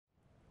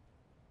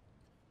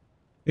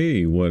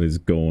Hey, what is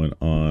going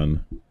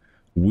on?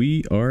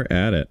 We are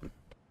at it.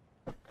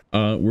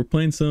 We're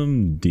playing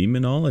some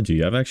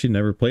Demonology. I've actually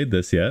never played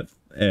this yet,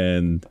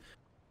 and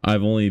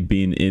I've only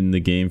been in the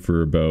game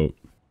for about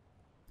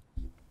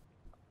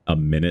a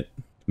minute,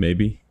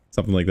 maybe,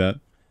 something like that.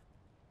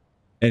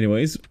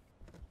 Anyways,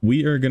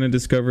 we are gonna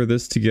discover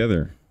this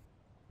together.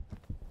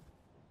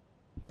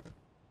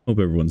 Hope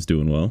everyone's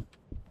doing well.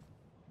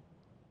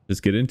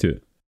 Just get into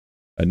it.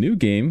 A new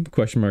game,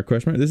 question mark,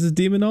 question mark. This is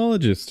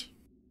Demonologist.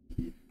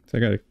 So I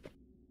gotta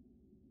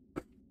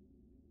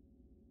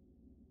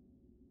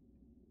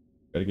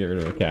get rid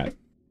of a cat.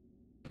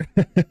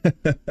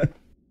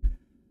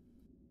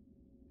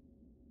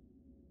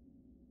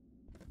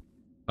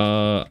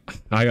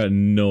 I got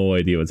no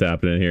idea what's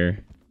happening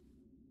here.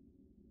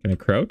 Can I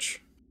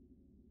crouch?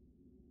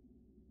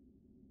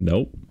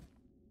 Nope.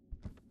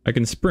 I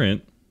can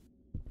sprint.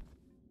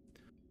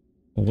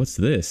 Well, what's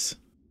this?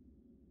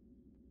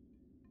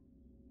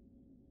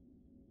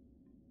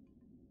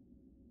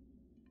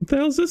 What the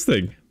hell is this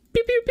thing?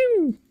 Pew pew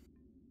pew.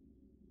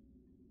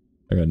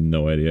 I got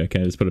no idea.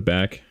 Can I just put it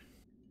back?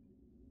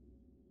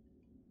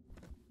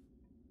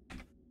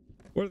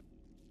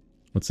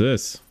 What's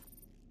this?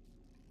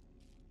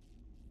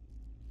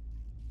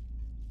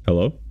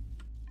 Hello?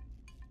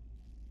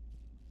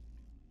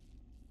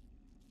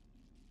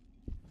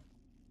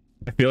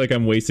 I feel like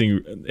I'm wasting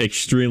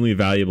extremely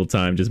valuable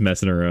time just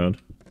messing around.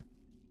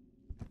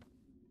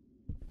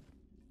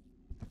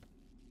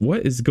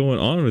 What is going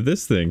on with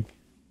this thing?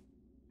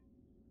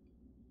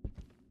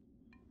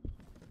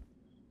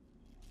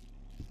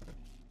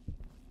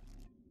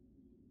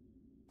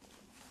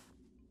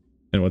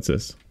 And what's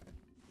this?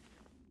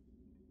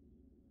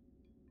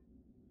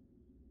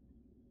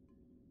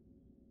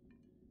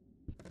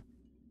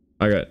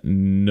 I got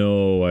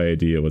no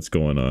idea what's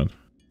going on.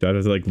 Do I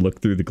have to like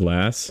look through the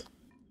glass?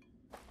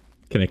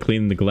 Can I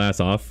clean the glass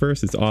off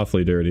first? It's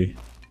awfully dirty.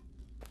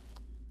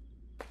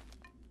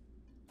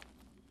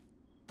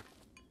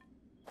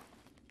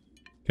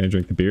 Can I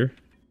drink the beer?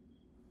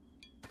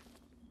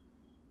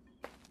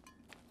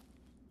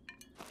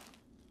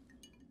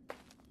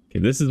 Okay,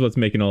 this is what's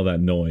making all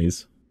that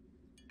noise.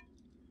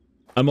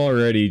 I'm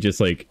already just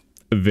like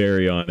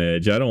very on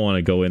edge. I don't want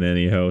to go in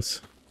any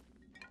house.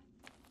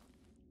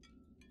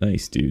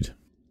 Nice, dude.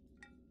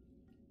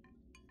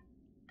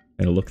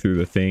 And look through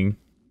the thing.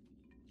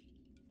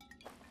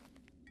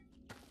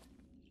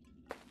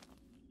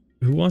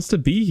 Who wants to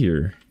be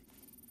here?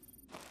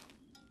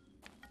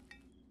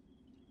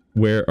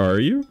 Where are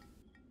you?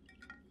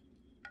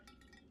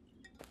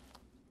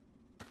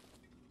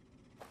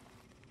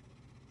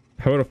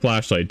 How about a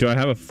flashlight? Do I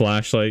have a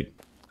flashlight?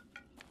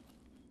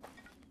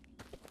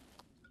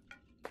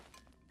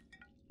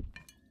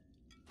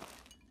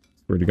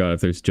 Swear to God,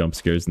 if there's jump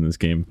scares in this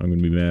game, I'm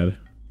gonna be mad.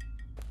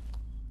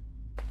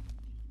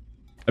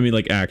 I mean,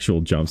 like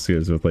actual jump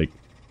scares with like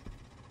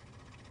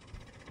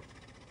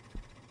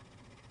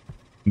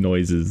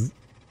noises.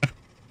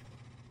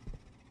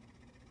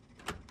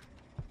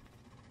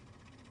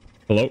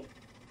 Hello?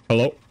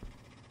 Hello?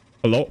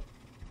 Hello?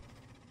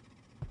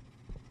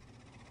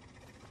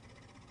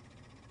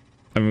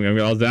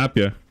 I'll zap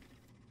you.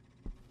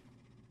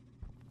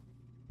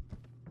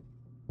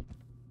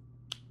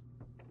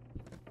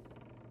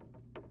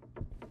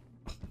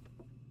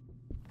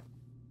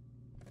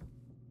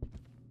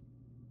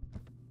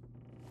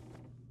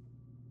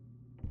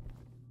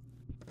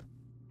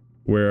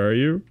 Where are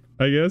you?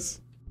 I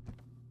guess.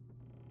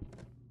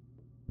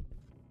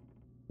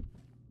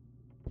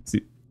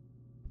 See,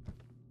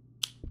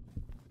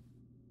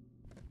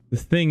 the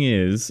thing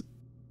is,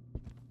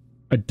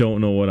 I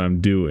don't know what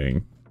I'm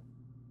doing.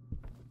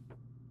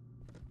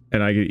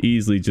 And I could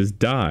easily just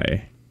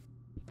die.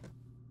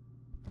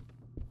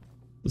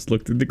 Just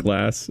look through the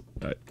glass.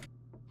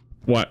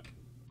 What?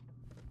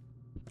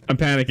 I'm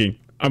panicking.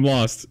 I'm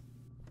lost.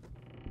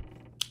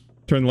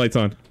 Turn the lights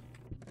on.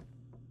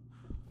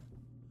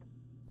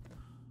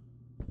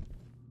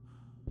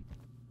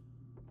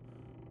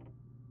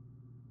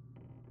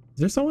 Is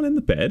there someone in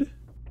the bed?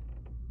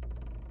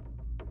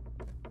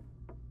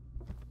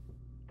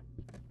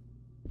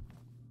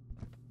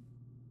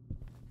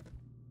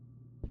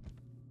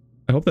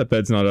 I hope that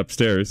bed's not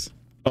upstairs.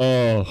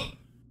 Oh.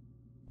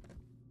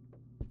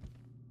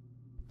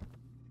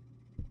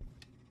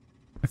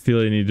 I feel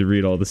I need to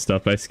read all the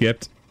stuff I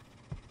skipped.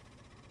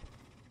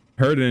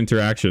 Heard an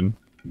interaction.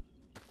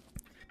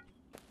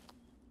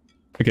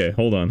 Okay,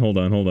 hold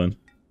on.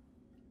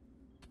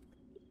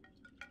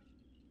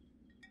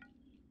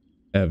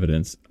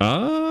 Evidence.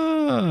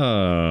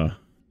 Ah!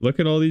 Look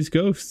at all these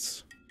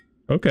ghosts.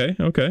 Okay.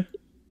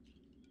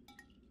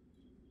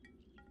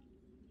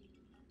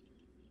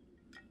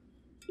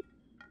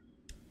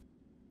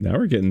 Now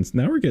we're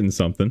getting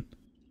something.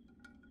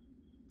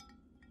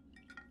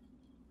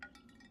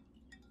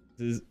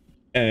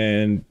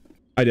 And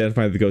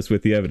identify the ghost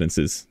with the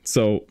evidences.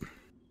 So,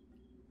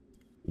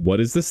 what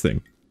is this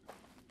thing?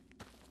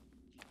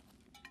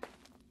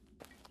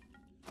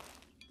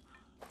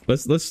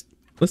 Let's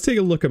take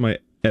a look at my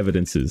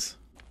evidences.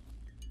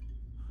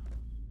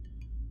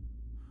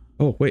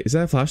 Oh, wait, is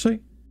that a flashlight?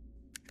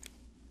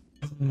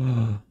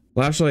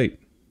 Flashlight.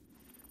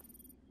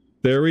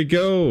 There we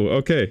go.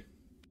 Okay.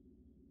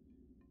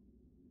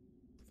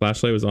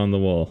 Flashlight was on the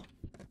wall.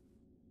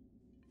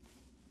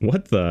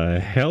 What the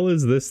hell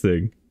is this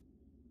thing?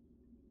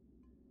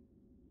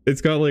 It's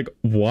got like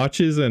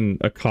watches and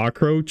a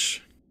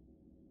cockroach.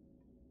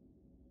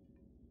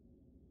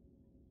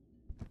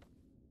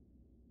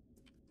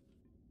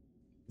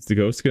 Is the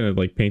ghost gonna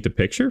like paint a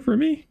picture for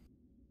me?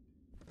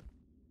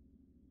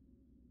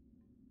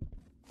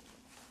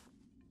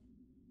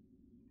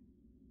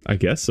 I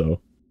guess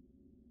so.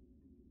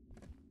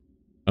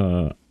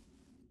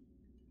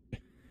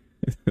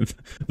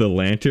 The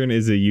lantern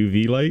is a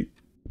UV light?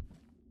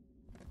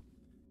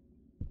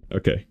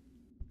 Okay.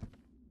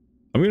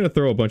 I'm gonna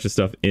throw a bunch of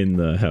stuff in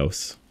the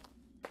house.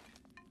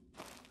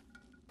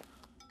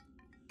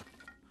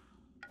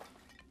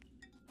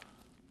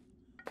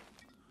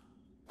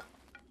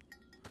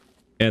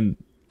 And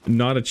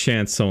not a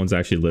chance someone's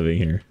actually living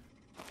here.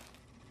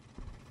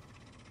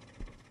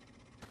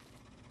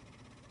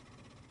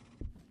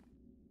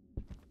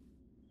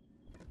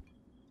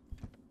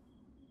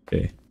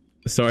 Okay.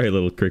 Sorry,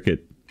 little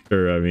cricket.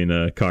 Or, I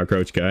mean,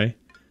 cockroach guy.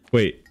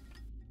 Wait.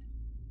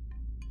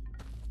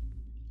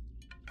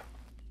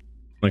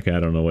 Okay, I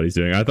don't know what he's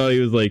doing. I thought he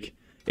was, like,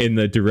 in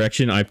the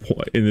direction I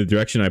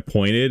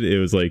pointed. It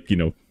was, like, you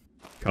know,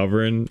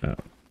 covering.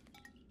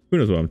 Who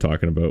knows what I'm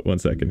talking about? 1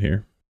 second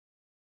here.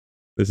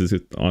 This is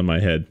on my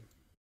head.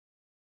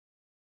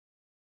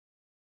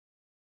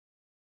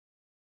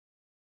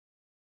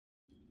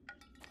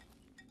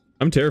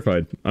 I'm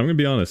terrified. I'm gonna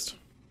be honest.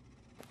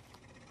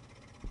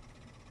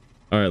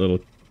 Alright, little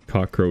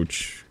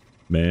cockroach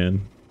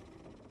man.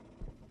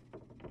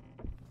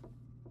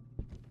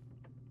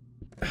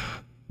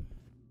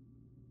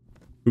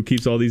 Who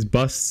keeps all these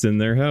busts in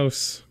their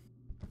house?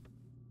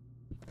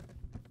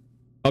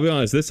 I'll be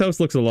honest, this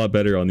house looks a lot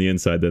better on the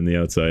inside than the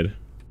outside.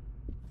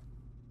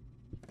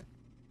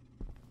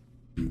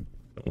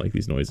 Don't like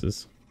these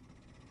noises.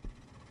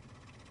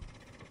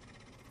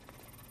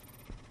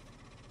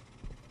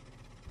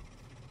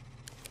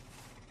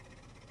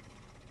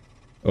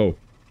 Oh.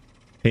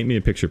 Paint me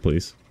a picture,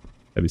 please.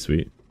 That'd be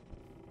sweet.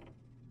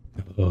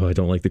 Oh, I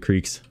don't like the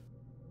creaks.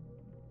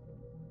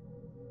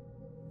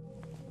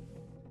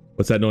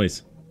 What's that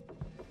noise?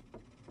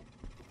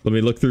 Let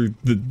me look through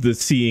the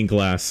seeing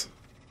glass.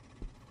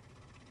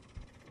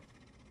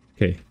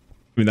 Okay. I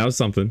mean, that was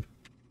something,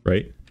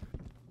 right?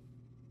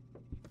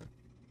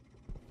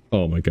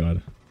 Oh my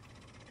god.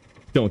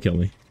 Don't kill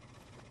me.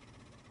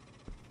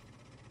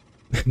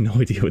 I have no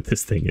idea what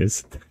this thing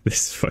is.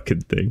 This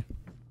fucking thing.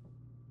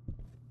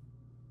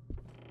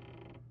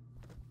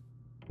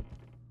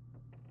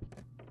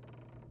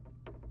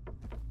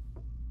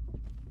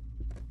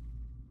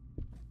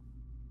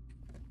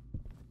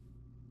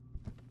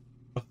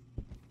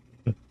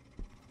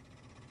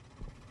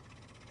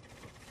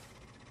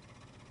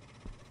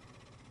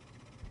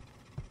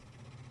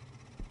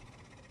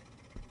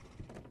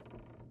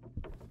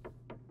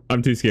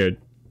 I'm too scared.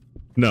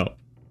 No.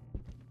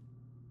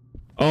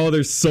 Oh,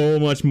 there's so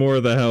much more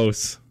of the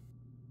house.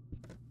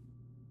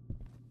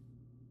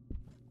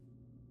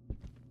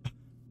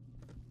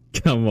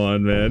 Come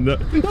on, man. No.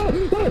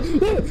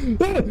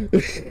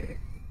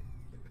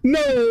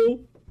 No!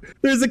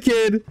 There's a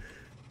kid!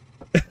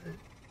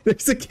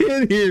 There's a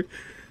kid here!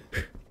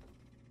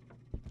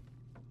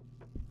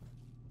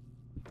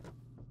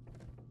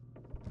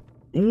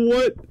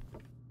 What?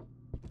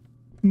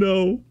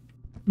 No.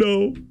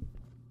 No.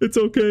 It's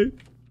okay.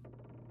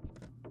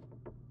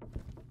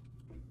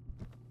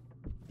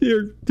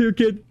 Here,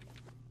 kid.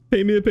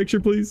 Paint me a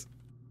picture, please.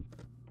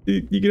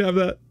 You can have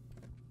that.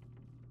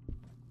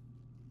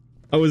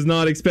 I was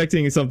not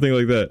expecting something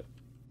like that.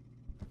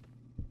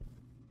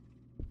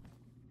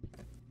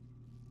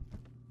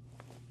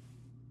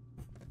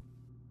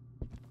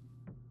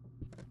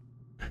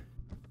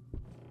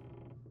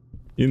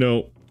 You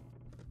know,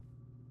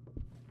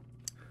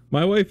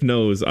 my wife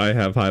knows I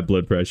have high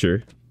blood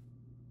pressure.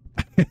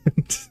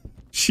 And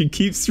she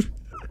keeps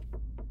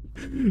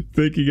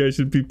thinking I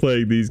should be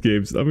playing these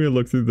games. I'm gonna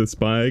look through the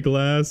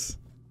spyglass.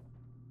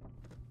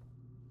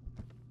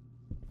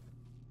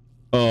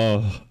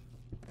 Oh.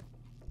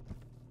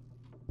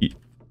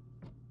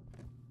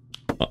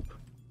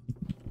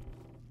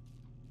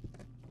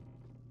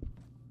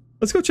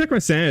 Let's go check my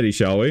sanity,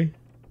 shall we?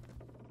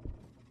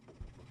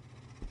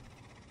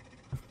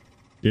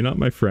 You're not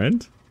my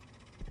friend?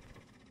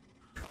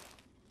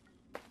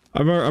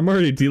 I'm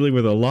already dealing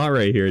with a lot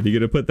right here. Are you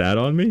gonna put that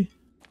on me?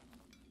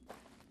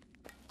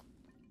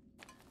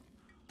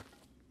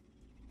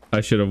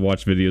 I should have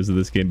watched videos of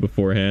this game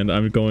beforehand.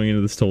 I'm going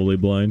into this totally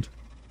blind.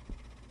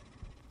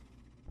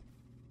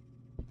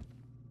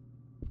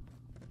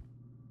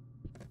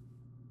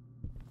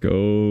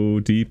 Go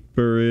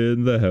deeper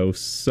in the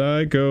house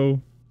I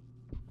go.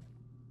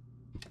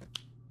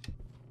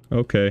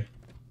 Okay.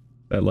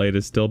 That light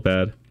is still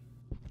bad.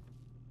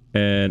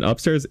 And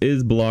upstairs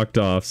is blocked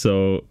off,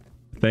 so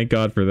thank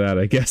God for that,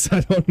 I guess. I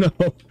don't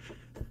know.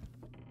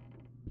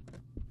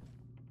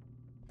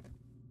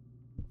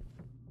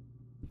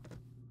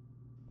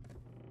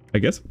 I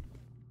guess.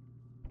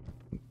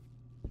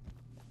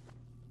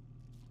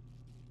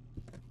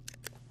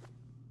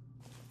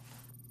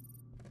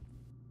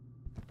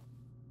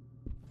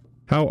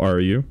 How are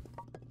you?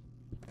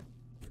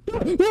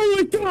 Oh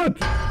my god!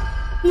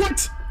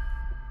 What?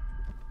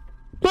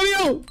 Let me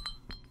out!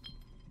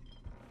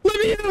 Let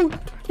me out!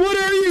 What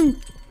are you?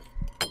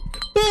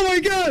 Oh my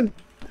god!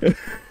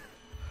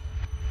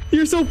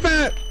 You're so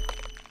fat!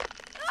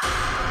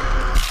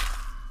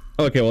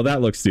 Okay, well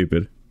that looks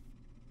stupid.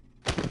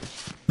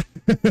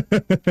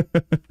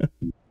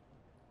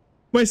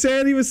 My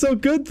sanity was so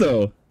good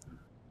though.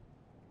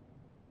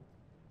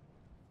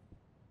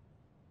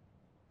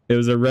 It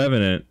was a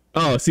revenant.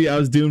 Oh, see, I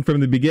was doomed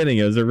from the beginning.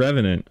 It was a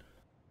revenant.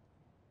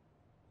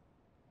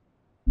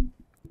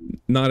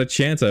 Not a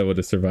chance I would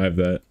have survived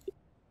that.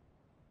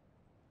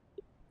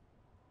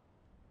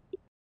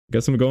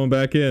 Guess I'm going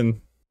back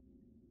in.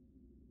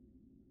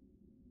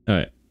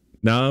 Alright.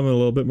 Now I'm a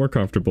little bit more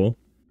comfortable.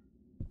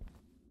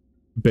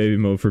 Baby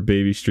mode for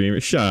baby streamer.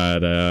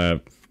 Shut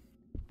up.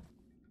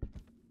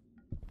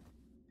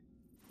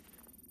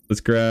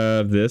 Let's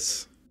grab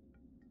this.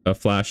 A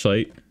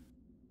flashlight.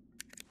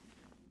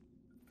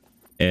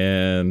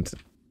 And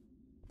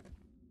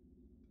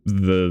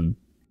the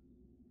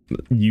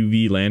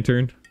UV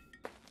lantern.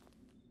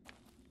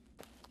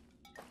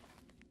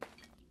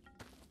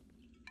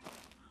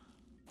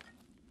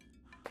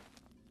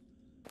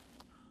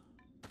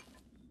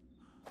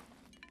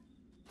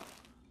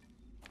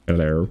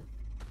 Hello.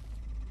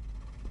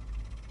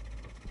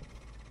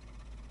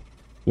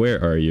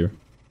 Where are you?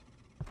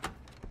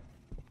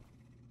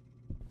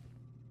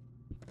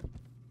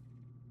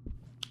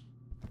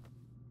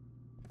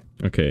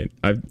 Okay,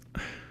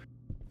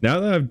 now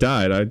that I've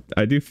died,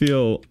 I do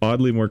feel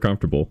oddly more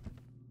comfortable.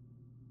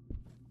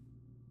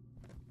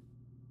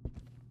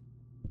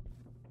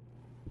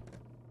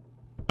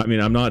 I mean,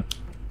 I'm not...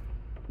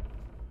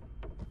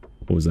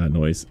 What was that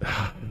noise?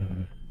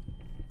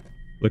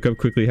 Look up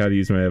quickly how to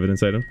use my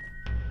evidence item.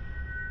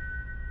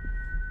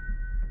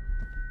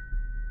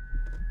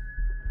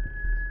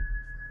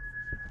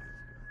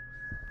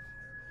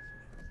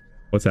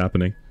 What's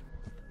happening?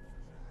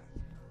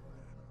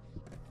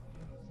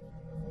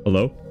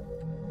 Hello?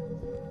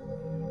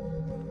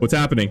 What's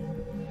happening?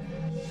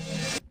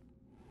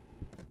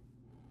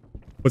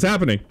 What's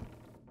happening?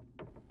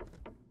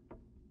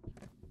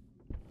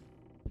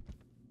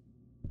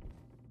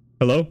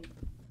 Hello?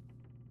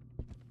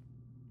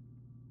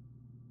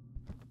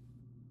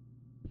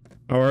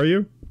 How are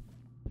you?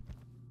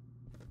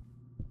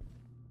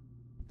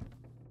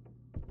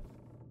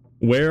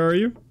 Where are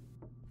you?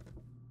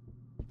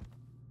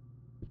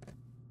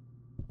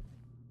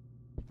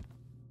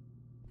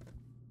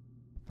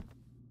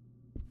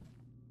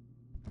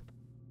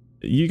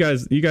 You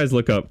guys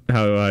look up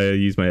how I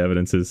use my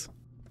evidences.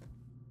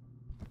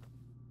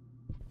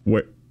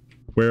 Where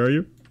are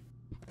you?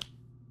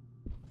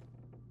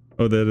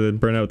 Oh, they didn't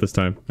burn out this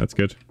time. That's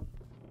good.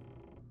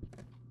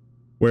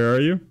 Where are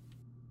you?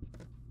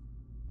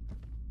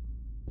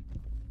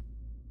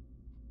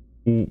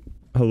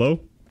 Hello?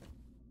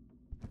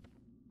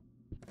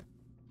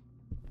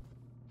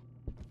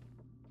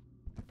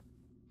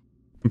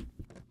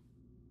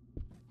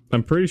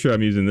 I'm pretty sure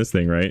I'm using this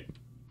thing, right?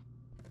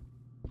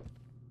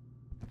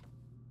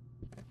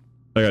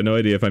 I got no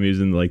idea if I'm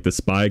using, like, the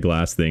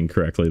spyglass thing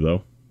correctly,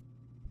 though.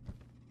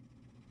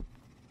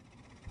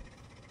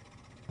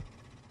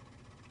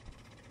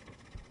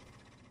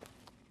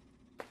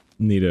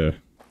 Need a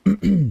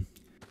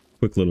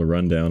quick little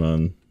rundown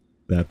on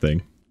that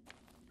thing.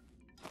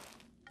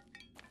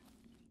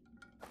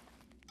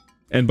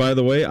 And by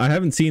the way, I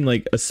haven't seen,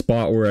 like, a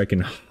spot where I can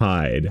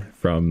hide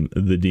from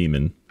the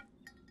demon.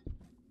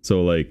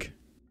 So, like...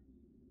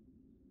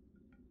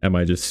 Am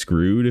I just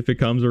screwed if it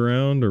comes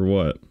around, or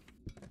what?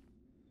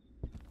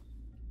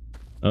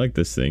 I like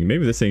this thing.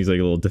 Maybe this thing's like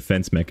a little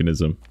defense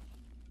mechanism.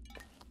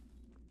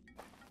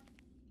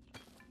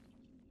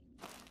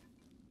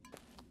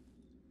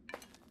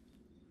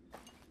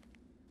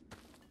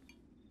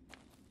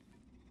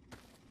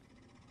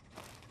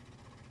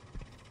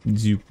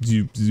 Zoop,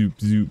 zoop, zoop,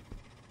 zoop.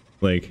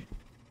 Like,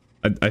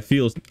 I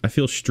feel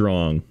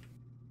strong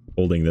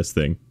holding this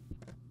thing.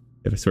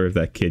 If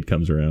that kid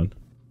comes around,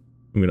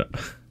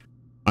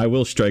 I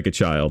will strike a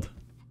child.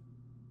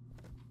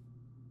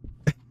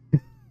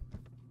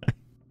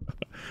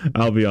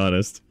 I'll be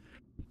honest.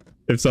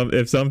 If a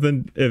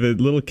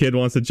little kid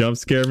wants to jump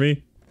scare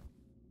me,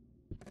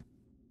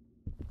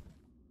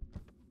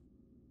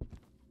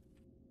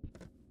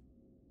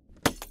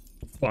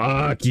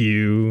 fuck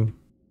you.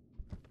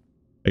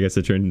 I guess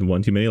I turned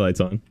one too many lights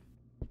on.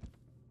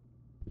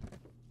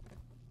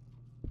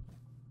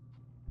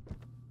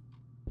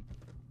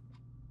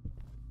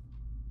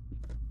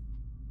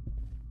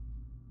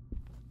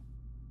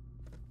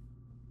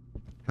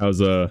 How's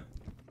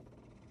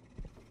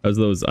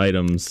those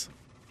items?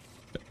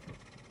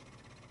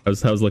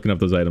 How's looking up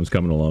those items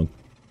coming along?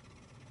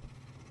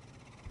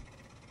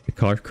 The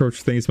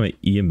cockroach thing is my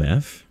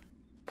EMF?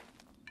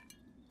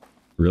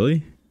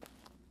 Really?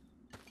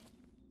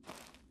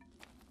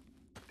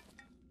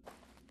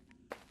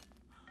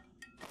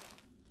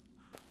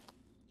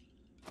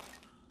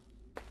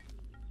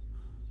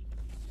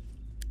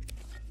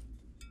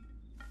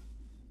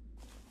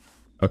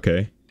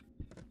 Okay.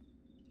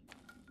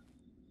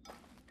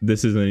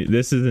 This is an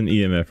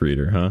EMF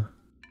reader, huh?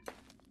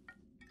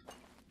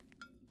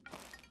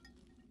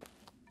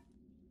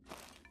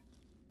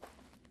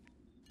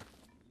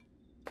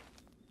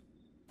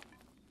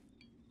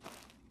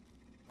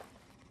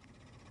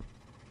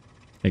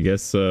 I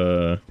guess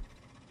I'm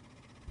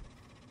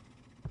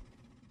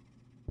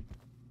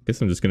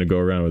just gonna go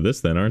around with this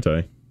then, aren't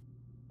I?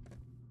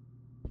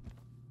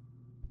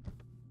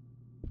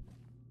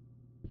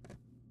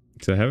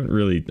 Because I haven't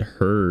really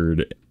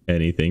heard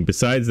anything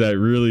besides that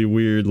really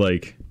weird,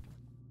 like,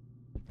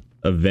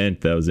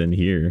 event that was in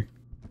here.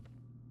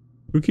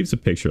 Who keeps a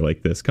picture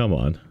like this? Come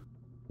on.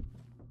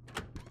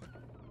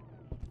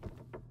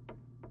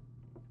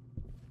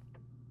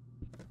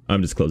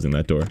 I'm just closing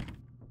that door.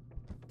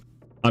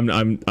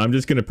 I'm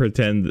just gonna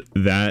pretend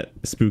that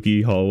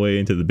spooky hallway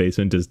into the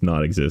basement does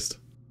not exist.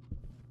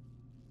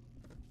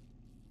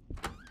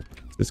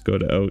 Just go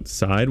to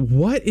outside.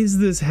 What is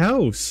this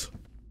house?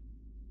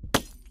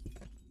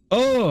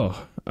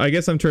 Oh, I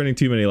guess I'm turning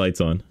too many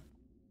lights on.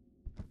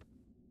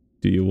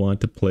 Do you want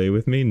to play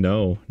with me?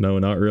 No, no,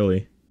 not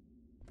really.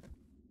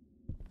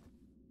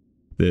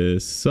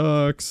 This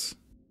sucks.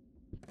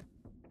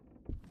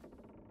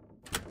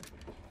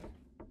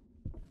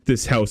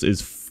 This house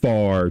is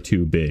far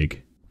too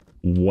big.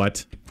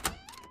 What?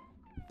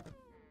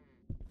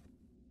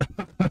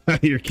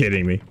 You're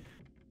kidding me.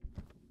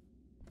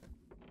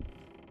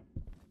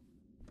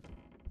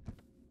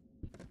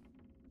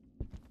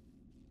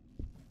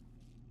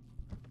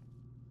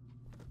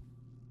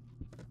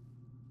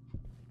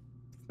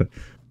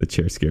 The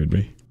chair scared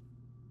me.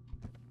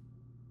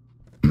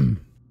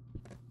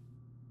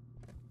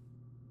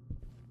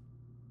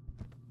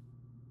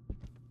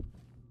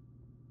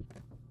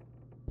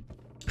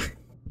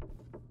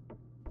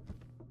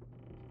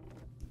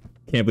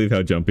 Can't believe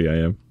how jumpy I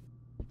am.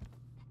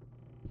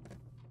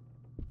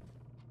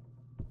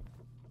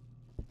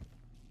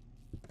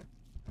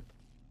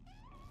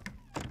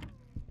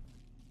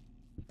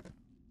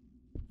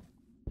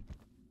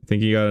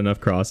 Think you got enough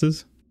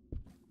crosses?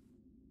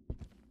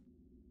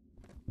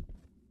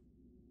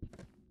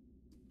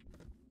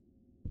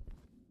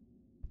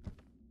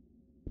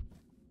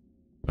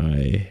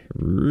 I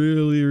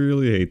really,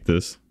 really hate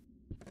this.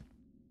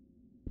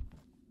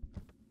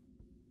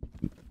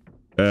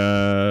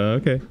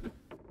 Okay.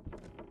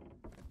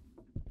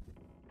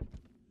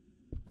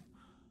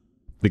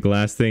 The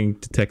glass thing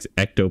detects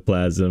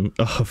ectoplasm.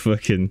 Oh,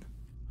 fucking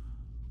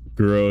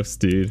gross,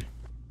 dude.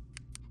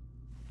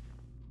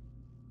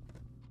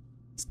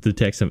 Let's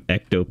detect some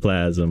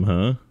ectoplasm,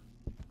 huh?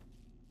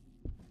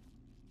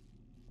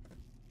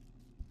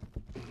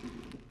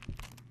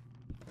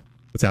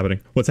 What's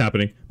happening? What's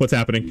happening? What's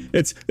happening?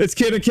 It's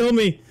gonna kill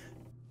me.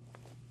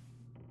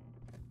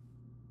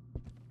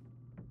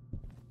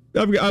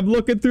 I'm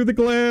looking through the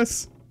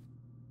glass.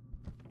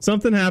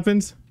 Something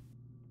happened.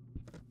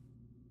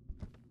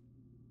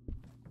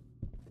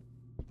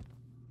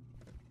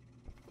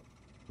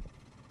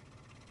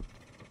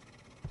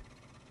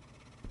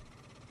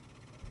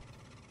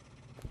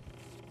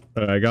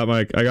 I got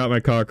my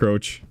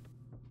cockroach.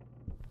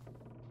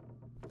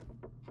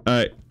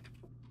 Alright.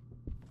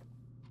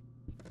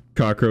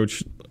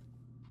 Cockroach,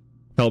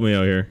 help me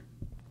out here.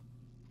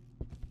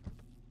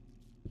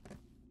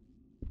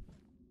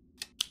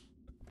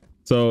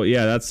 So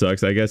yeah, that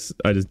sucks. I guess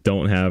I just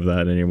don't have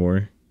that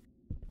anymore.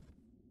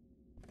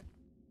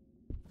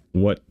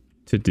 What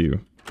to do?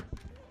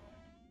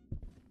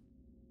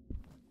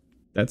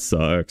 That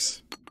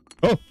sucks.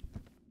 Oh!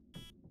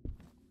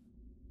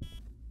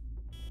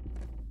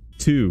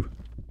 2.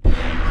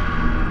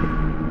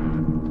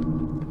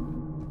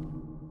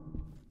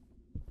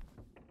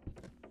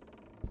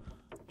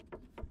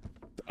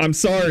 I'm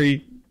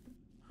sorry.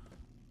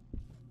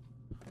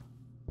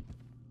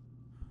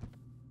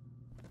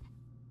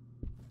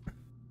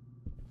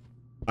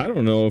 I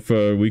don't know if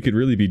we could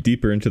really be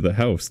deeper into the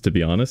house, to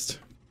be honest.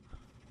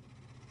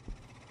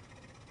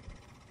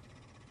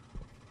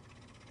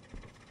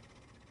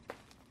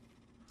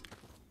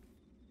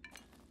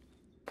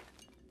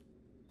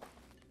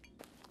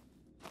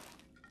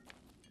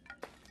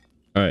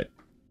 Alright.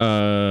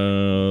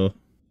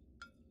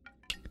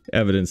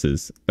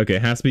 Evidences. Okay,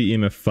 it has to be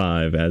EMF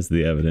 5 as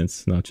the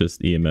evidence, not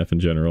just EMF in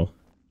general.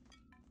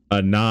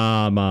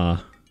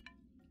 Anama.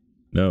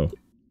 No.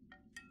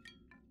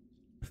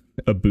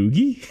 A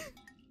boogie?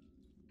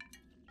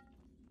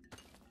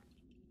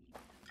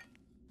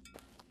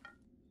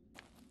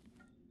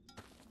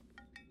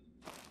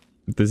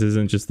 This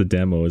isn't just the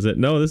demo, is it?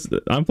 No, this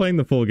I'm playing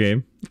the full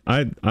game.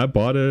 I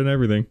bought it and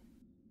everything.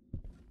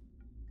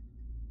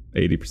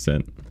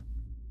 80%.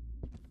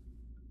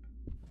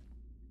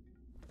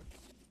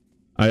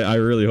 I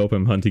really hope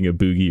I'm hunting a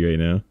boogie right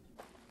now.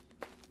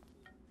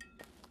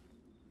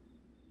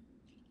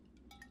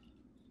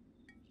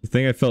 The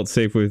thing I felt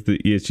safe with the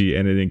ESG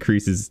and it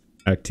increases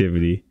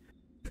activity.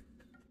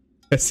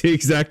 That's the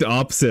exact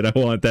opposite I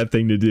want that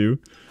thing to do.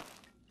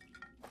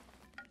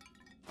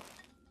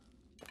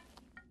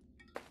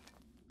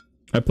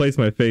 I placed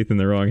my faith in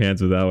the wrong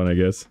hands with that one, I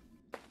guess.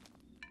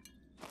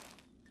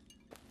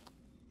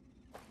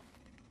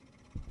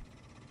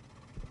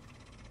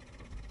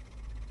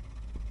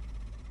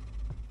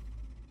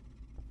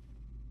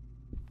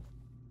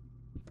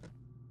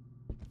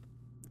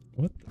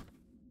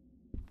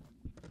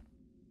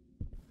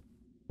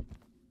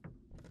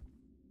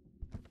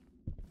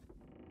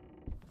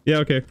 Yeah,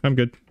 okay, I'm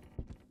good.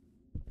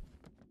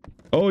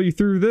 Oh, you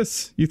threw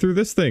this. You threw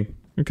this thing.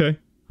 Okay.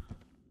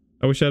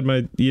 I wish I had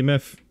my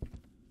EMF.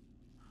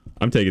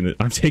 I'm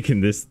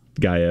taking this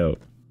guy out.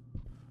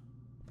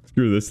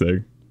 Screw this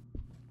thing.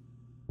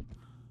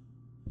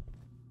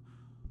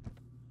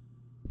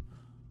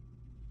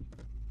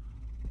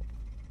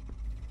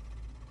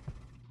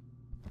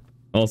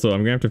 Also, I'm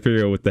gonna have to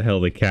figure out what the hell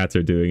the cats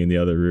are doing in the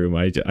other room.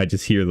 I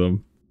just hear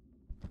them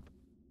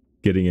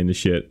getting into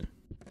shit.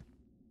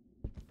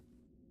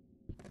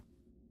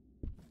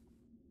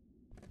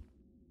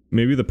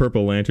 Maybe the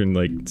purple lantern,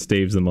 like,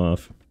 staves them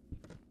off.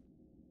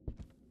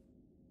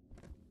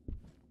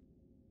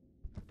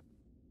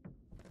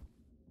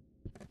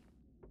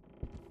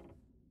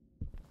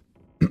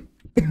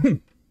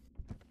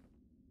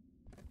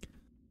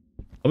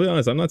 I'll be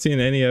honest, I'm not seeing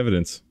any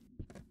evidence.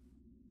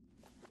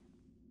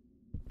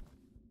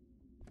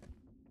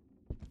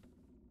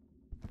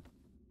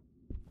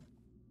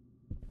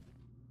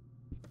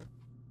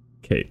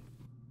 Okay.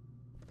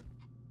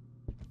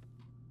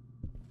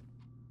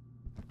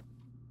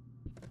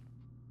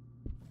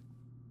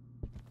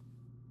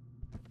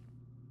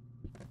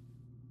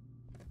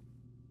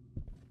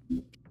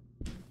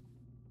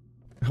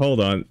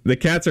 Hold on. The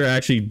cats are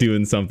actually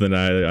doing something.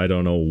 I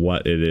don't know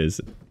what it is.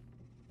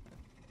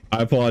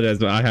 I apologize,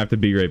 but I have to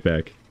be right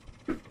back.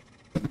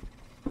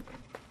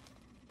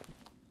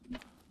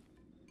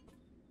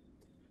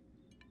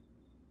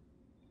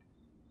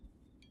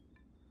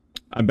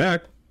 I'm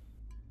back.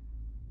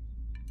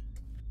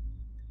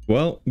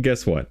 Well,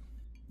 guess what?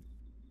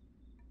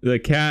 The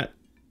cat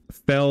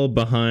fell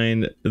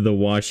behind the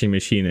washing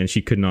machine and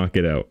she could not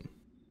get out.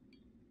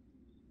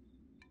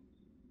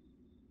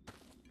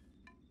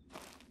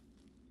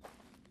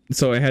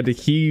 So I had to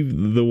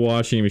heave the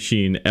washing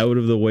machine out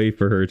of the way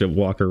for her to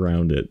walk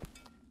around it.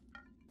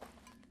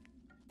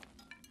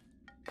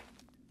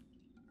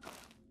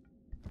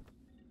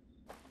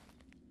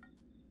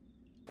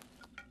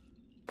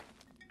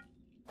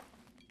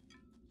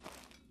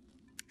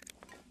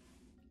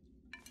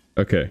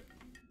 Okay.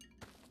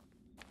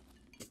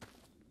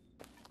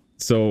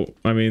 So,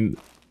 I mean,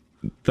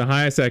 the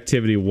highest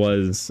activity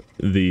was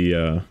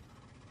the,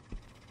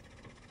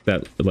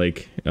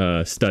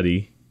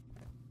 study.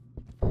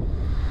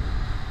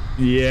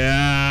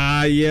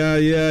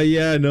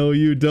 Yeah. No,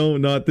 you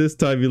don't. Not this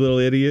time, you little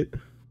idiot.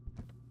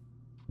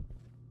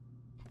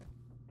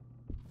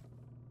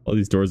 All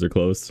these doors are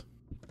closed.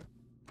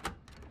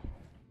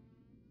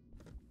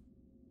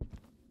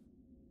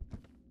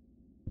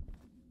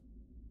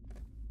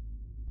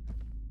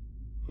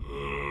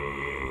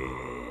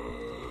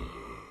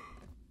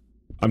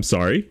 I'm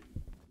sorry.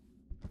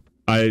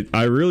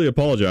 I really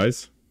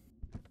apologize.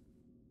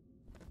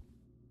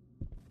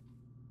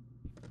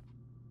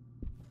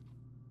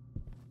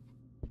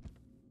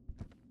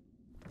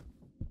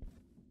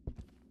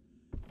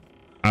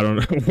 I don't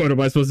know. What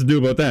am I supposed to do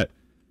about that?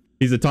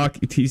 He's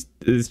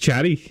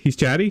chatty. He's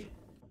chatty.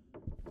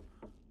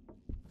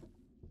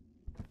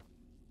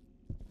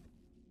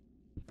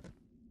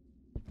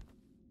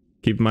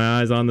 Keep my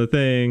eyes on the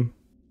thing.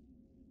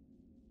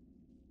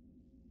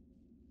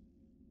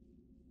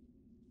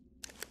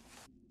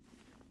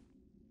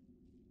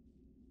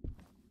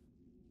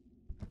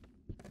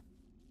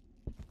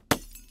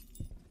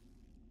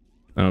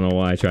 I don't know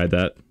why I tried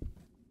that.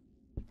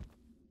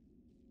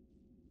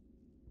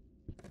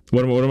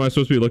 What am I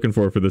supposed to be looking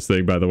for this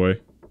thing, by the way?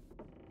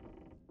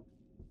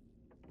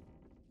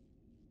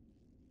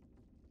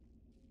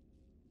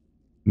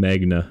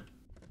 Magna.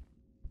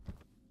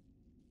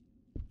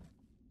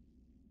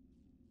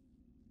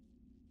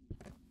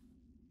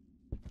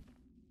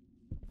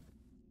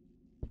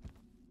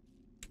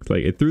 It's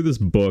like, it threw this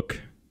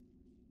book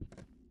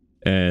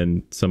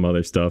and some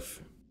other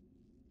stuff.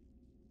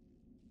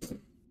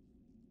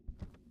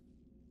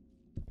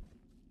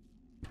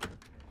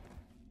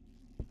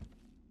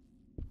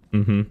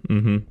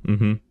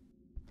 Mm-hmm.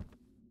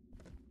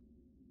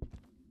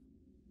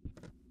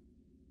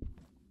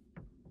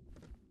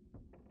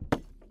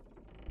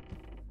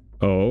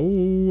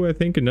 Oh, I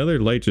think another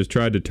light just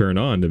tried to turn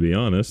on, to be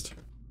honest.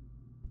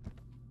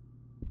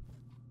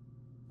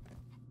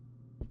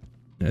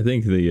 I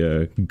think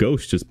the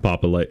ghost just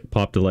popped a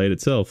light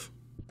itself.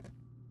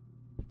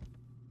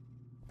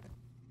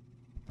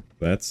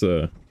 That's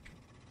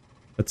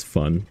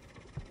fun.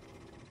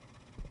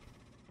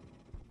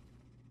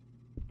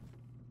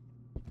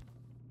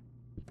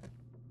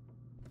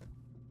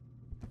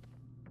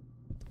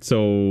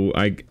 So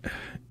I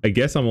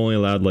guess I'm only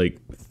allowed like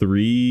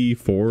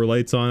 3-4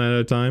 lights on at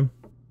a time.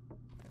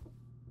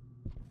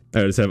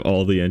 I just have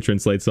all the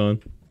entrance lights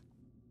on.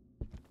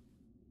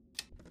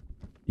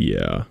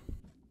 Yeah.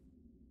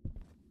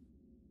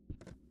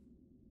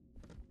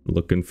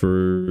 Looking for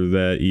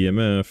that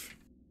EMF.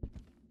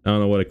 I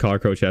don't know what a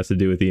cockroach has to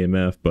do with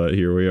EMF, but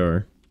here we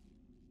are.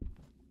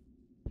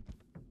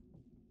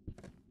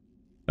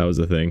 That was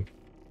the thing.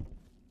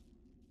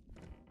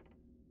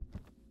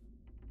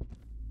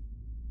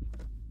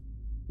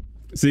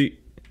 See,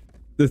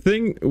 the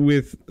thing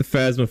with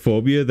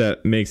Phasmophobia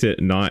that makes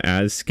it not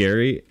as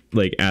scary,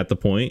 like at the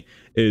point,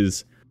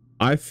 is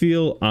I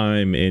feel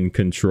I'm in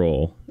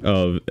control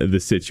of the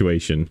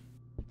situation.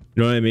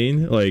 You know what I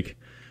mean? Like,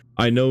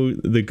 I know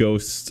the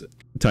ghost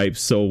type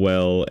so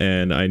well,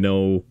 and I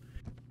know,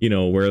 you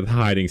know, where the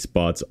hiding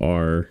spots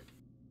are,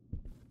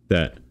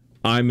 that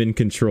I'm in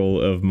control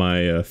of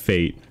my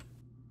fate.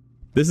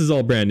 This is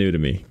all brand new to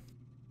me.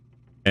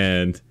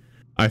 And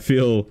I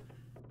feel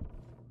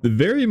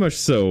very much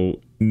so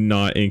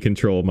not in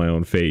control of my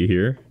own fate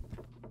here.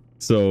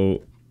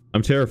 So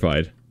I'm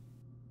terrified.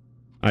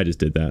 I just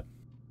did that.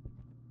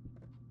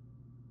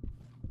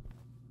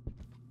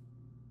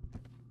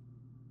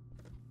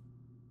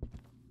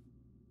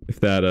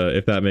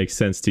 If that makes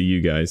sense to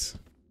you guys.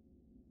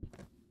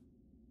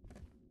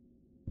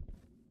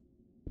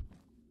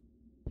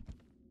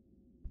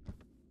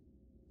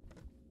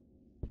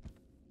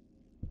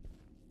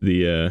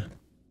 The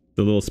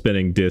little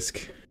spinning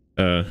disc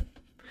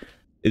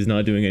is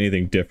not doing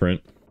anything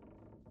different.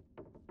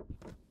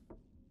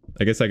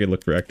 I guess I could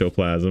look for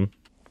ectoplasm.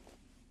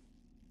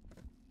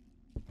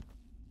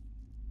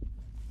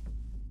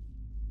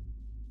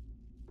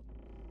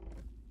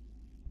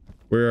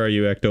 Where are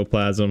you,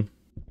 ectoplasm?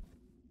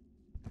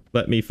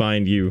 Let me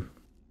find you.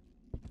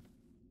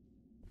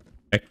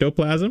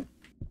 Ectoplasm?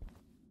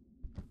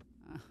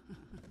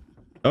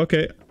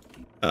 Okay.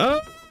 Oh,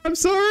 I'm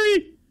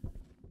sorry!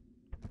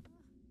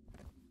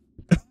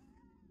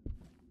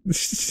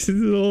 Just a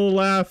little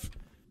laugh.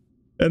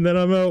 And then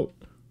I'm out.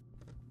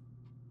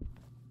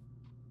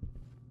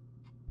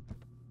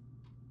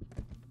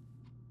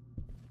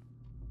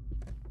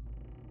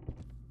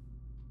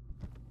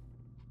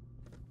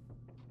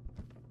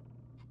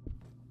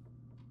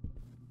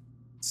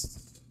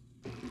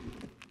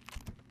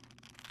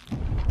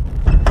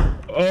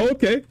 Oh,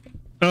 okay.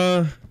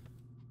 I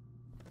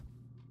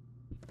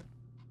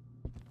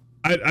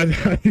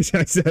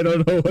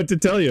don't know what to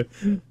tell you.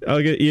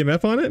 I'll get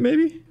EMF on it,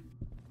 maybe?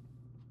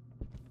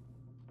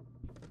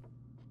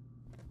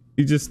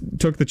 You just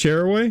took the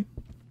chair away?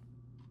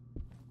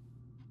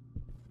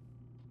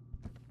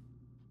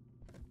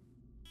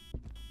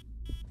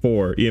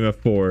 EMF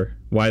 4.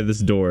 Why this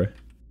door?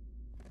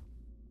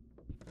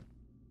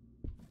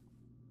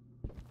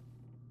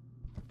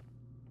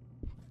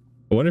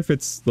 I wonder if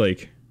it's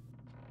like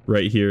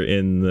right here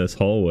in this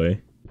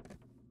hallway.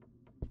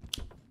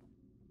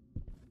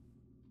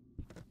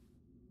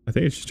 I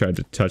think I just tried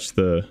to touch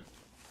the...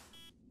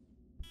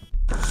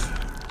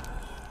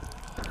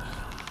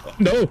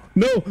 No!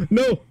 No!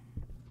 No!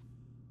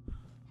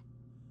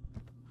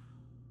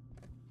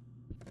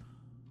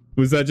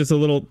 Was that just a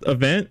little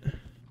event?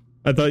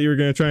 I thought you were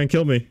gonna try and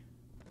kill me.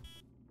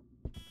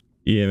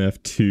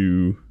 EMF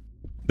 2.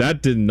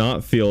 That did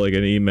not feel like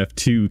an EMF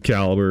 2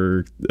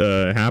 caliber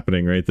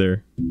happening right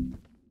there.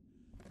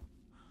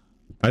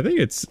 I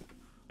think it's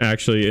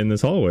actually in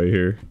this hallway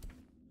here.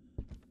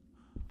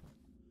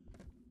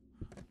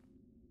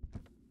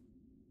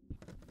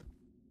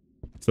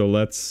 So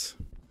let's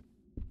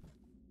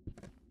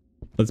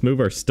move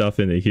our stuff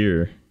into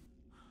here.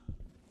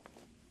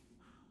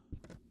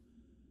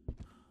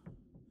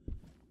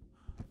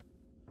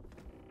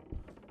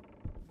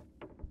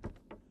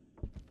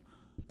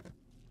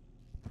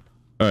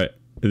 All right,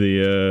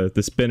 the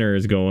spinner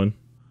is going.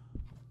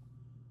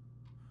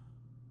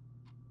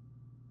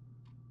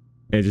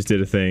 It just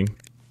did a thing.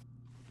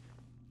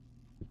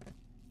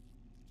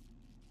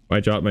 I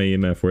dropped my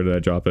EMF. Where did I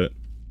drop it?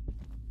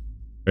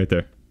 Right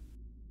there.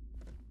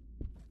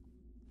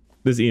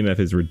 This EMF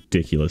is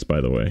ridiculous, by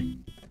the way.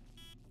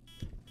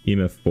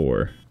 EMF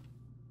 4.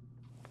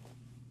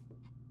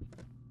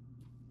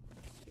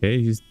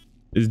 Okay, he's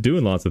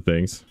doing lots of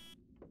things.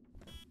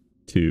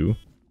 2.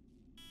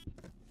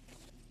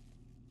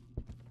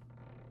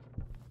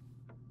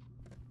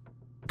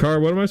 Car,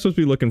 what am I supposed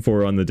to be looking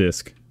for on the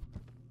disc?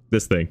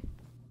 This thing.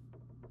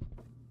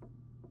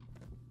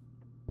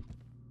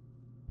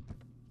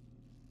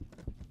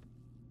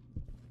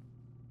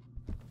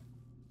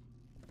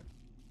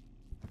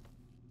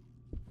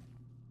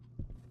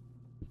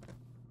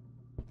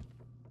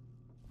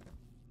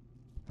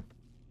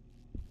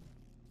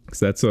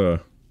 That's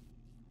what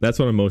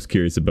I'm most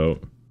curious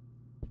about.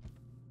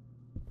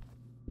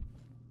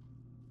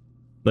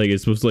 Like,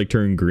 it's supposed to like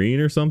turn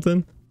green or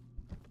something?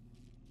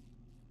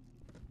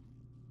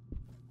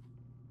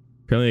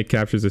 Apparently it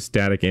captures a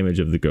static image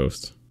of the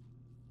ghost.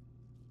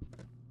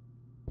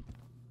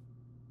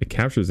 It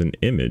captures an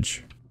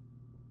image.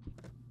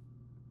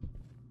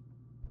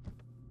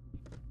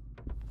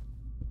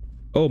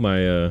 Oh,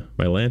 my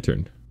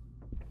lantern.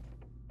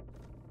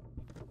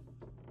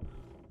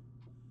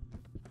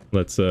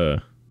 Let's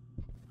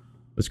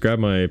grab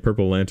my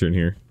purple lantern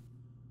here.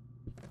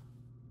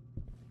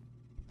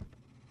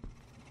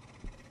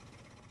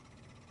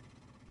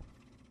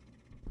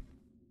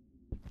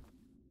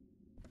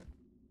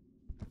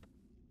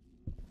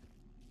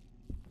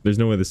 There's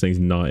no way this thing's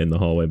not in the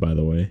hallway, by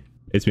the way.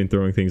 It's been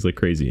throwing things like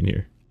crazy in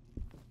here.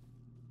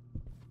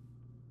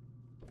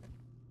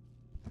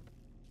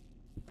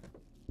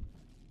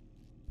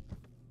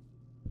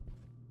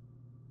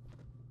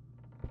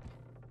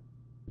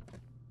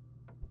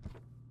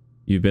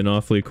 You've been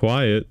awfully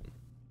quiet.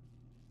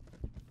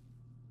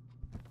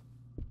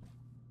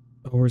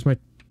 Oh, where's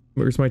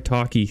my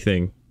talkie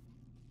thing?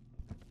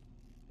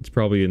 It's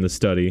probably in the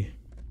study.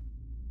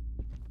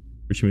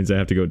 Which means I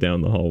have to go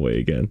down the hallway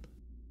again.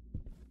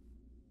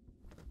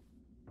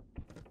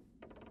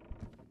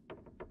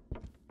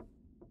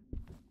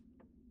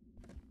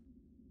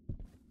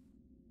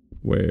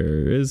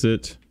 Where is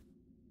it?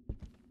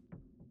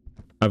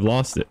 I've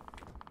lost it.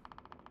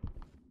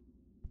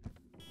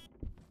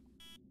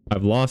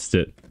 I've lost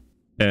it.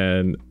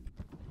 And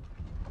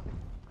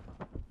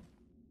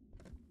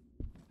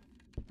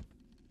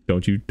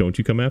don't you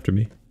come after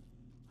me.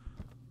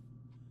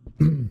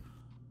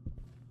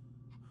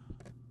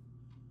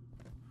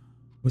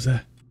 What's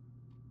that?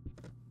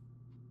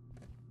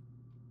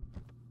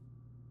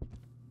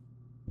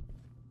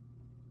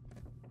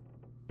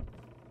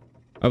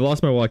 I've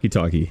lost my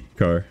walkie-talkie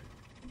car.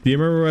 Do you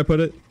remember where I put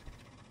it? Do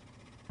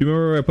you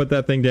remember where I put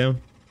that thing down?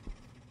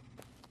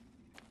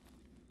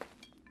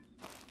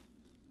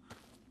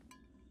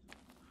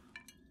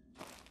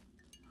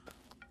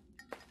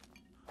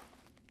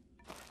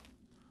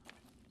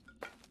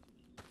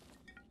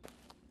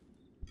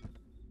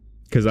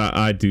 Because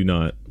I do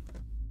not.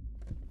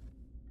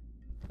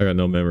 I got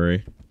no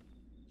memory.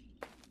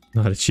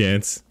 Not a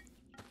chance.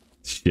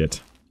 Shit.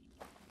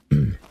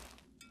 We're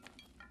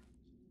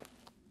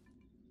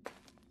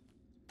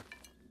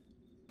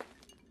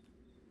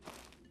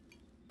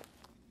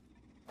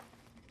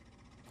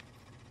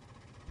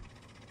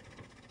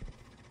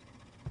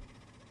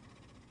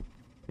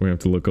gonna have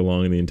to look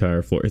along the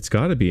entire floor. It's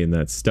gotta be in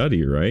that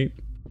study, right?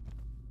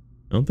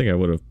 I don't think I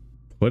would have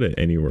put it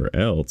anywhere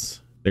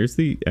else. There's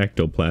the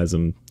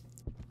ectoplasm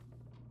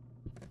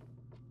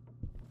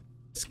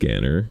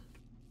scanner.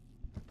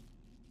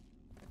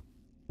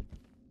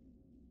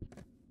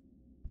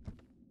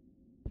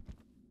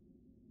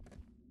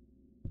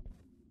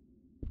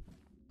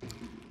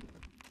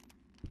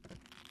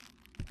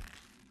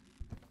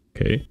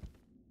 Okay.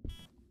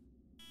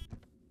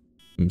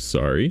 I'm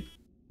sorry.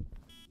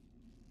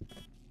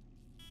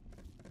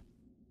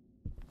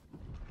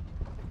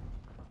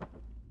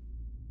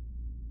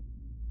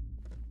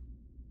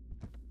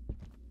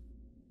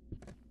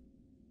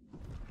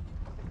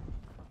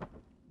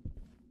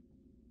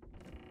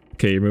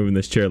 Okay, you're moving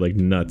this chair like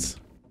nuts.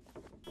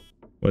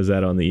 What is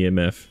that on the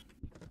EMF?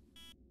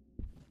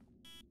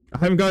 I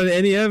haven't gotten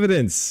any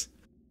evidence.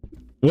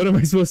 What am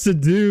I supposed to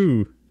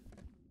do?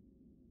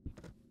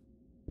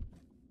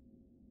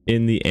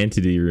 In the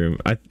entity room.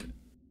 I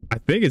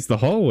think it's the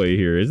hallway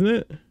here, isn't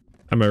it?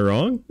 Am I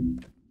wrong?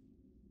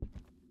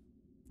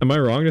 Am I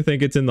wrong to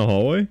think it's in the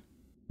hallway?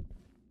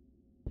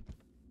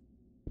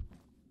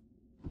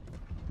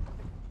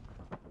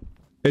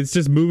 It's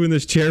just moving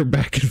this chair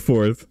back and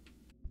forth.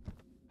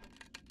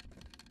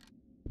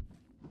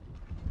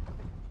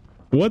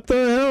 What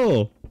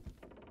the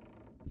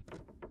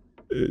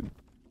hell?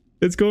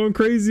 It's going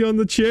crazy on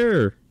the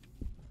chair.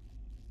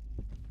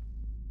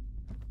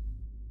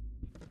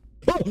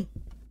 Oh!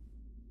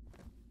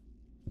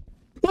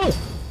 Oh!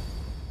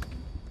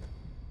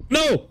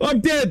 No! I'm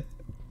dead!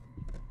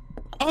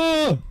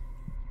 Oh!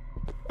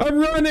 I'm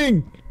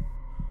running!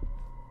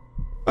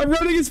 I'm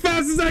running as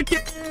fast as I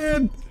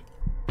can!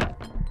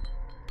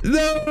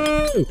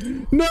 No!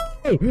 No!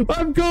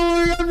 I'm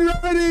going! I'm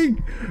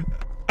running!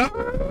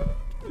 Ah!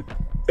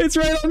 It's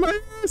right on my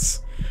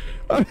ass!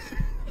 I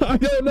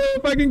don't know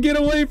if I can get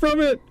away from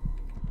it!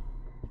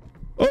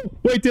 Oh,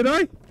 wait, did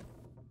I?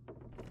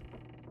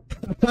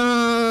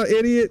 Ah,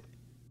 idiot!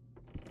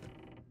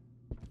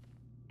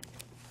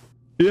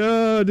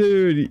 Yeah,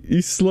 dude,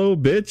 you slow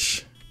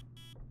bitch.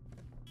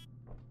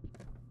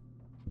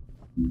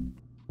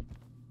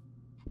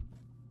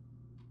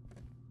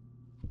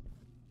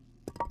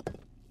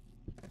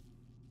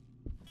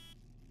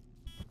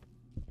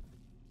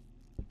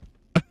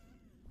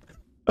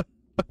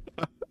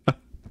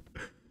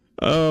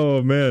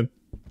 Oh, man.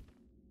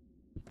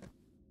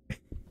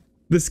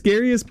 The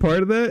scariest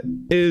part of that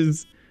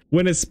is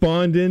when it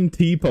spawned in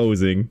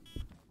T-posing.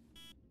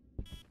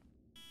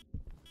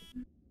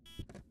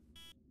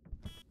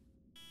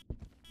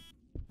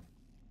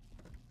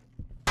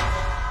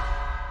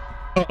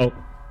 Uh-oh.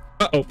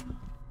 Uh-oh.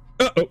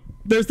 Uh-oh.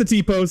 There's the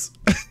T-pose.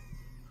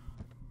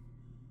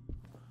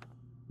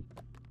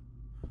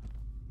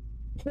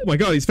 Oh my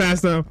god, he's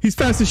fast now. He's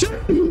fast as shit.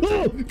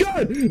 Oh,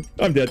 god!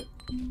 I'm dead.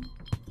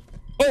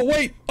 Oh,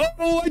 wait!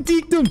 Oh, I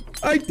deked him!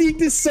 I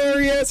deked his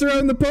sorry ass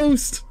around the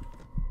post!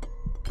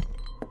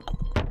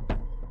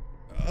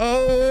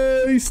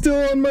 Oh, he's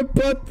still on my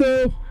butt,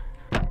 though!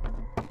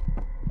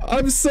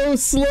 I'm so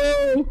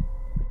slow!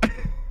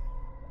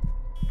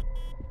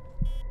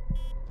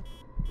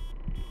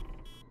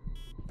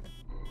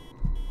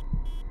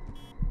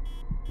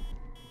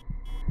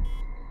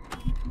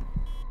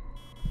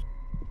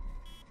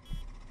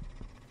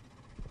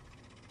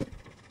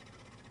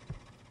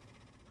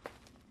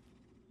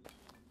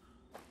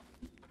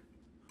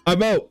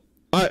 I'm out.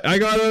 I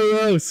got out of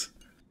those.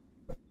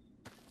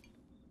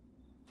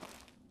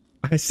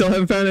 I still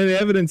haven't found any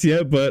evidence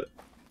yet, but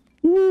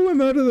ooh, I'm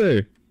out of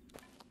there.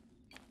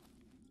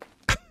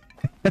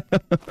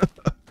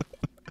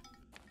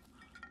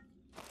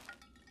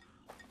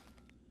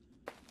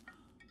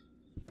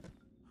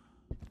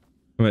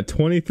 I'm at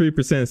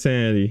 23%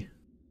 sanity.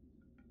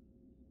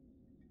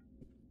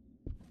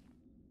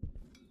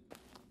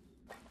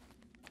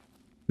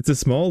 It's a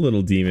small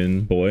little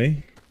demon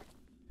boy.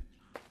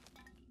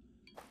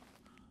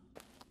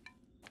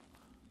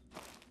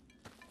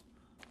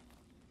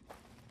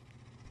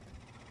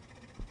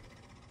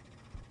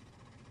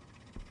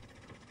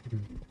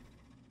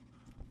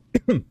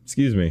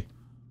 Excuse me.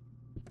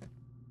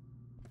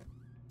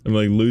 I'm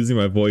like losing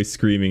my voice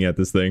screaming at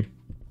this thing.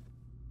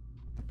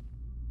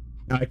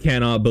 I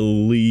cannot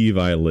believe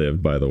I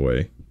lived, by the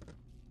way.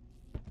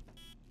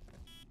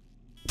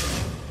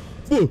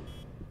 Whoa.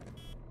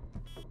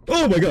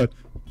 Oh my god.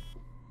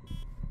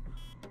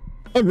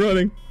 I'm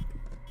running.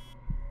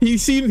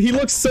 He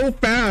looks so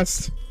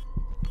fast.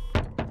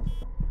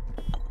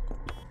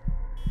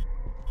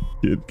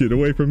 Get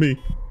away from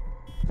me.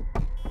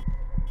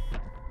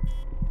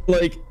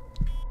 Like,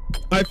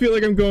 I feel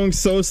like I'm going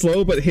so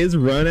slow, but his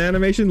run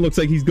animation looks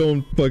like he's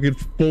going fucking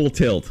full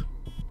tilt.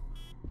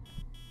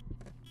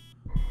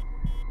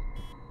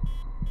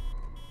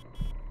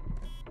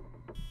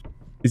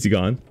 Is he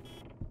gone?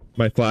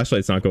 My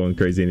flashlight's not going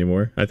crazy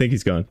anymore. I think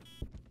he's gone.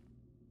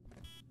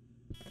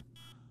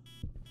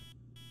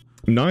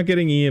 I'm not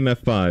getting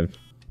EMF 5.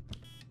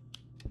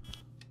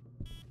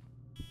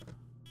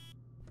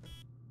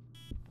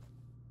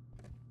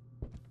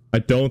 I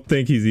don't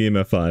think he's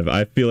EMF 5.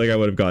 I feel like I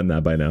would have gotten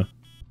that by now.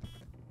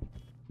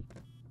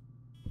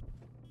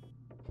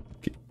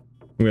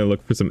 I'm gonna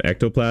look for some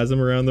ectoplasm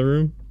around the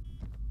room.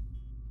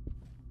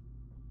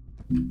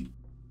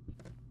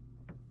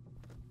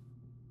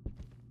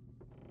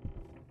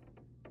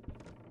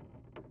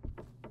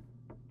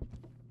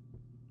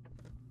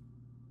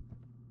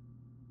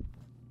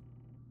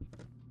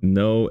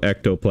 No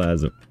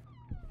ectoplasm.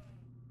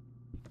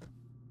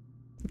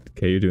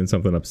 Okay, you're doing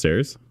something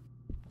upstairs.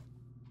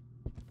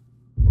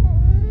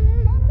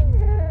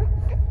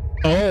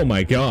 Oh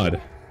my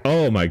god.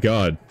 Oh my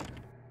god.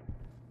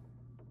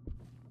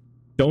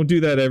 Don't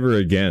do that ever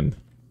again.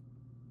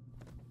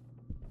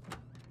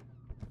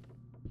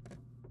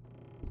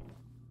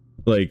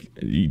 Like,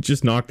 you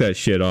just knock that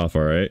shit off,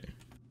 alright?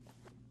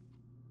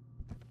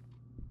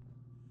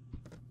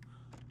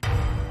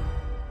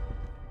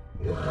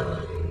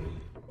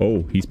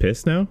 Oh, he's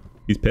pissed now?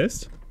 He's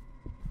pissed?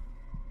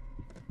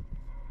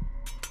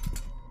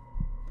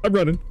 I'm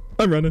running.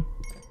 I'm running.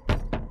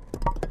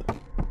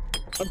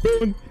 I'm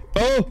going.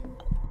 Oh!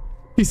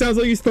 He sounds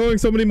like he's throwing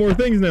so many more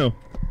things now.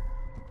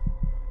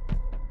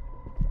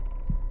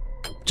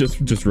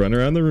 Just run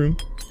around the room.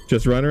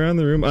 Just run around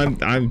the room.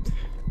 I'm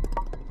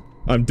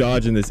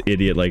dodging this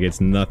idiot like it's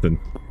nothing.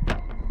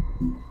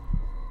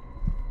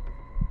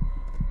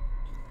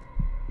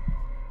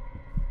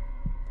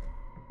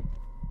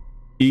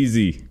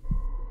 Easy.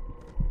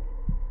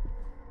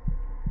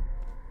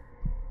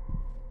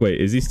 Wait,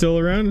 is he still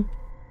around?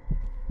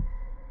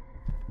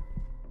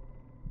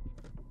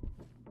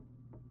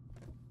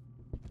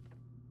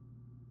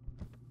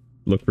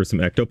 Look for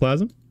some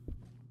ectoplasm.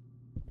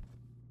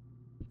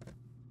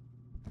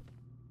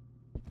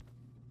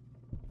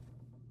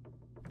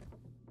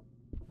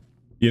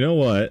 You know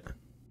what?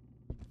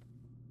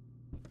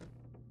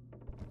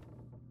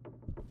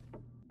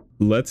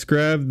 Let's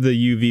grab the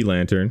UV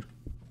lantern.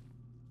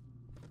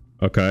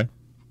 Okay.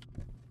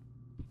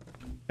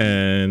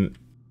 And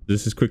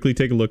just quickly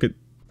take a look at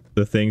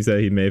the things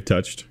that he may have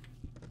touched.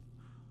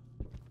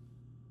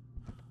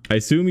 I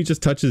assume he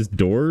just touches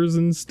doors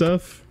and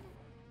stuff.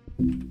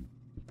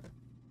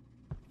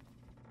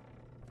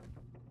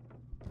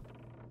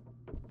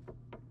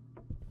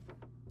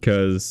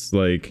 Because,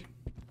 like,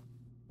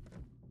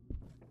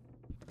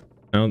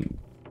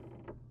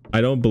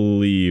 I don't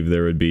believe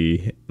there would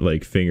be,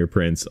 like,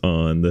 fingerprints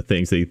on the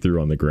things that he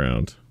threw on the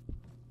ground.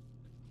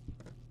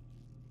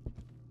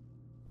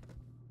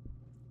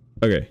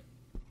 Okay.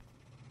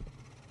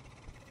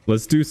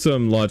 Let's do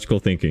some logical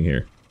thinking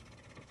here.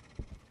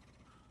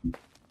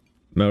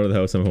 I'm out of the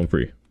house, I'm home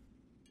free.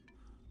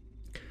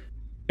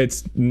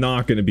 It's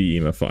not going to be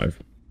EMF 5.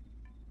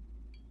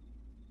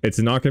 It's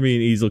not going to be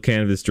an easel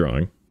canvas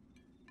drawing.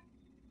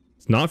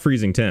 It's not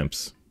freezing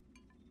temps.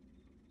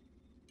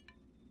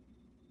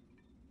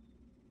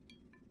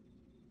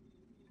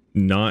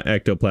 Not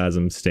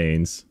ectoplasm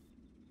stains.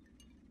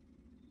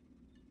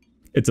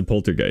 It's a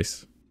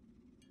poltergeist.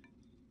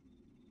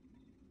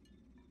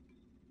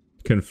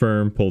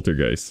 Confirm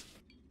poltergeist.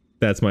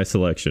 That's my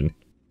selection.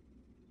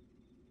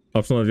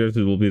 Optional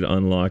objectives will be to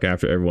unlock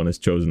after everyone has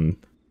chosen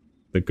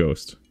the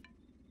ghost.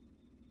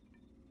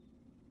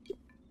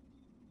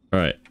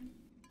 Alright.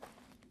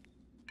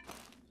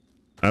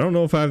 I don't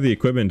know if I have the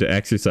equipment to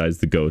exercise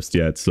the ghost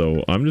yet,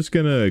 so I'm just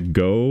gonna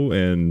go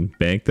and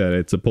bank that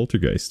it's a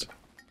poltergeist.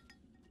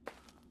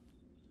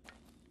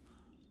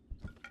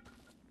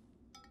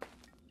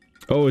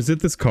 Oh, is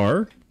it this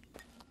car?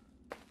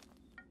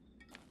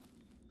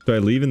 Do I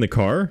leave in the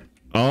car?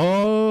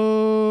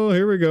 Oh,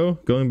 here we go.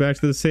 Going back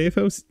to the safe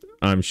house?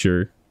 I'm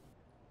sure.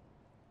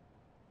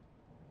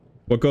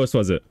 What ghost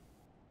was it?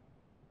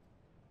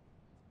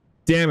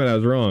 Damn it, I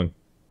was wrong.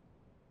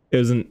 It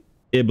was an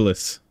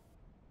Iblis.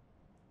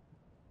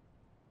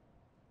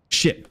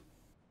 Shit.